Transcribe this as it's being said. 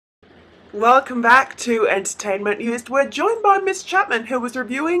Welcome back to Entertainment News. We're joined by Miss Chapman, who was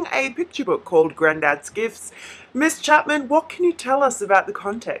reviewing a picture book called Grandad's Gifts. Miss Chapman, what can you tell us about the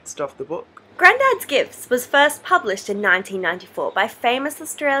context of the book? Grandad's Gifts was first published in 1994 by famous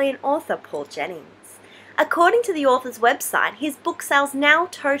Australian author Paul Jennings. According to the author's website, his book sales now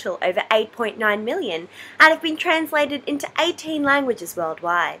total over 8.9 million and have been translated into 18 languages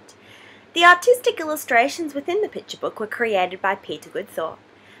worldwide. The artistic illustrations within the picture book were created by Peter Gouldthorpe.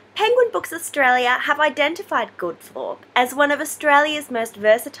 Penguin Books Australia have identified Gouldthorpe as one of Australia's most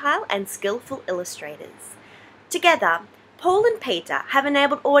versatile and skillful illustrators. Together, Paul and Peter have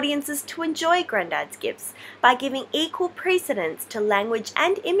enabled audiences to enjoy Grandad's Gifts by giving equal precedence to language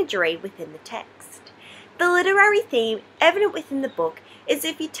and imagery within the text. The literary theme evident within the book is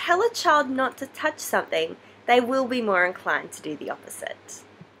if you tell a child not to touch something, they will be more inclined to do the opposite.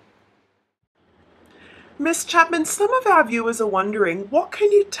 Miss Chapman, some of our viewers are wondering, what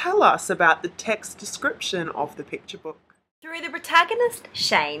can you tell us about the text description of the picture book? Through the protagonist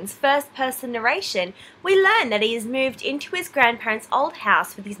Shane's first-person narration, we learn that he has moved into his grandparents' old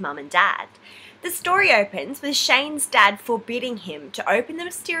house with his mum and dad. The story opens with Shane's dad forbidding him to open the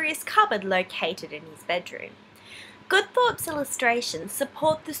mysterious cupboard located in his bedroom. Gouldthorpe's illustrations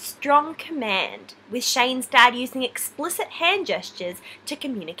support the strong command, with Shane's dad using explicit hand gestures to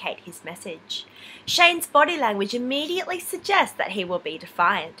communicate his message. Shane's body language immediately suggests that he will be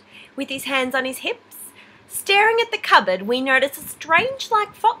defiant. With his hands on his hips, staring at the cupboard, we notice a strange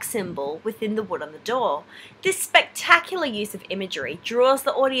like fox symbol within the wood on the door. This spectacular use of imagery draws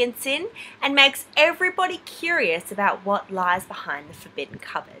the audience in and makes everybody curious about what lies behind the forbidden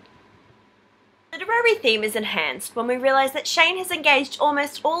cupboard. The literary theme is enhanced when we realise that Shane has engaged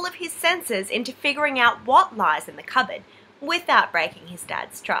almost all of his senses into figuring out what lies in the cupboard without breaking his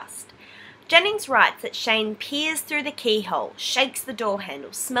dad's trust. Jennings writes that Shane peers through the keyhole, shakes the door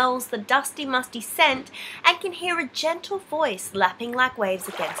handle, smells the dusty, musty scent, and can hear a gentle voice lapping like waves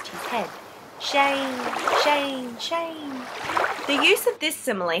against his head. Shane, Shane, Shane. The use of this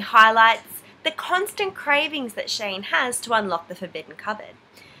simile highlights the constant cravings that Shane has to unlock the forbidden cupboard.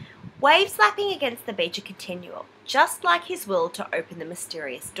 Waves lapping against the beach are continual, just like his will to open the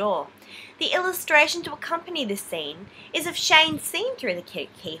mysterious door. The illustration to accompany this scene is of Shane seen through the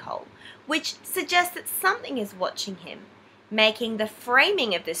keyhole, which suggests that something is watching him, making the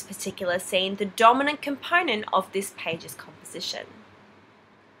framing of this particular scene the dominant component of this page's composition.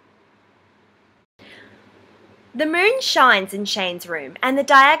 The moon shines in Shane's room, and the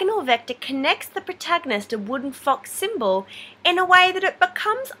diagonal vector connects the protagonist to wooden fox symbol in a way that it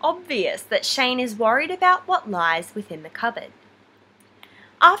becomes obvious that Shane is worried about what lies within the cupboard.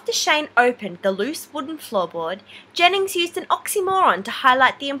 After Shane opened the loose wooden floorboard, Jennings used an oxymoron to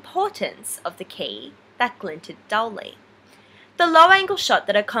highlight the importance of the key that glinted dully. The low-angle shot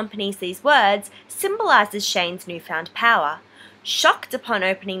that accompanies these words symbolises Shane's newfound power. Shocked upon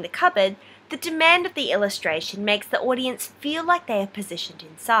opening the cupboard, the demand of the illustration makes the audience feel like they are positioned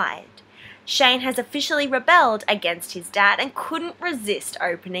inside. Shane has officially rebelled against his dad and couldn't resist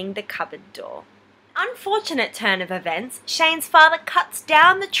opening the cupboard door. Unfortunate turn of events, Shane's father cuts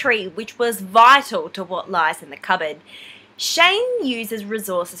down the tree which was vital to what lies in the cupboard. Shane uses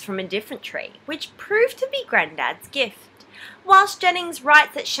resources from a different tree, which proved to be Grandad's gift. Whilst Jennings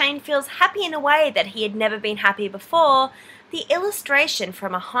writes that Shane feels happy in a way that he had never been happy before, the illustration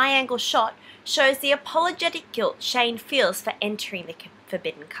from a high-angle shot shows the apologetic guilt Shane feels for entering the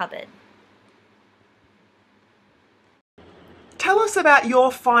forbidden cupboard. Tell us about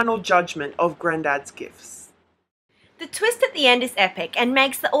your final judgment of Grandad's Gifts. The twist at the end is epic and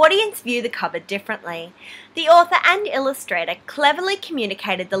makes the audience view the cupboard differently. The author and illustrator cleverly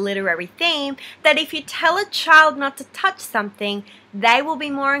communicated the literary theme that if you tell a child not to touch something, they will be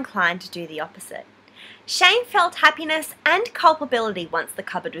more inclined to do the opposite. Shane felt happiness and culpability once the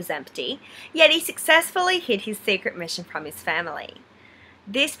cupboard was empty, yet he successfully hid his secret mission from his family.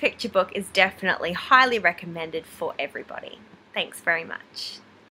 This picture book is definitely highly recommended for everybody. Thanks very much.